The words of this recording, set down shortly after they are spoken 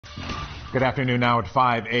Good afternoon. Now at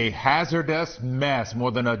 5, a hazardous mess.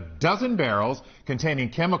 More than a dozen barrels containing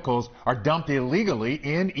chemicals are dumped illegally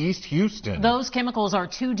in East Houston. Those chemicals are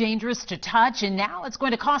too dangerous to touch, and now it's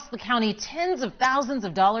going to cost the county tens of thousands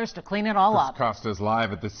of dollars to clean it all up. Chris Costa's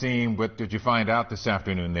live at the scene. What did you find out this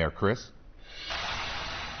afternoon there, Chris?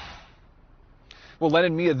 Well, Len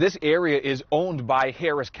and Mia, this area is owned by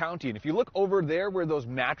Harris County, and if you look over there where those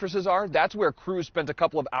mattresses are, that's where crews spent a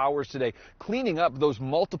couple of hours today cleaning up those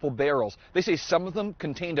multiple barrels. They say some of them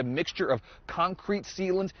contained a mixture of concrete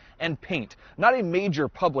sealant and paint. Not a major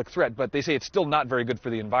public threat, but they say it's still not very good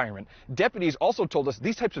for the environment. Deputies also told us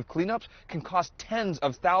these types of cleanups can cost tens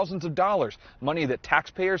of thousands of dollars, money that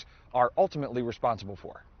taxpayers are ultimately responsible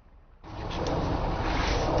for.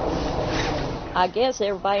 I guess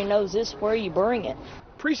everybody knows this is where you bring it.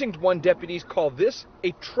 Precinct One deputies call this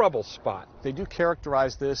a trouble spot. They do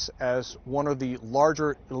characterize this as one of the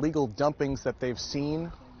larger illegal dumpings that they've seen.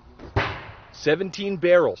 17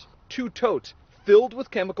 barrels, 2 totes filled with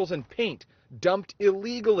chemicals and paint, dumped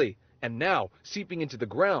illegally, and now seeping into the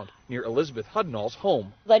ground near Elizabeth Hudnall's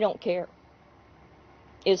home. They don't care.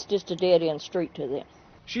 It's just a dead-end street to them.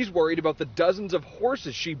 She's worried about the dozens of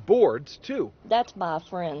horses she boards, too. That's my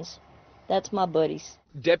friends. That's my buddies.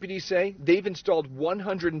 Deputies say they've installed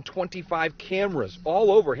 125 cameras all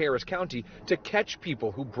over Harris County to catch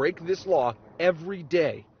people who break this law every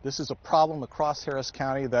day. This is a problem across Harris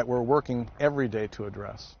County that we're working every day to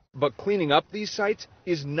address. But cleaning up these sites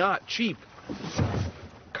is not cheap.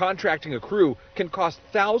 Contracting a crew can cost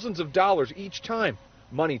thousands of dollars each time,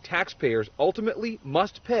 money taxpayers ultimately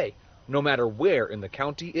must pay, no matter where in the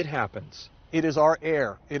county it happens. It is our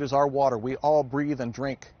air. It is our water. We all breathe and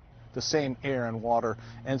drink the same air and water,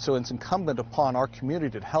 and so it's incumbent upon our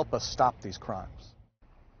community to help us stop these crimes.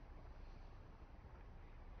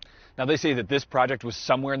 Now, they say that this project was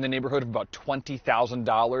somewhere in the neighborhood of about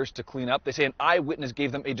 $20,000 to clean up. They say an eyewitness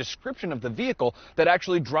gave them a description of the vehicle that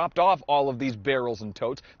actually dropped off all of these barrels and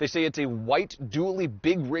totes. They say it's a white, dually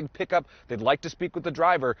big rig pickup. They'd like to speak with the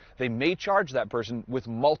driver. They may charge that person with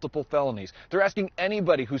multiple felonies. They're asking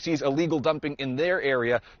anybody who sees illegal dumping in their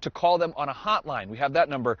area to call them on a hotline. We have that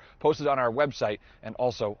number posted on our website and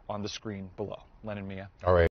also on the screen below. Len and Mia. All right.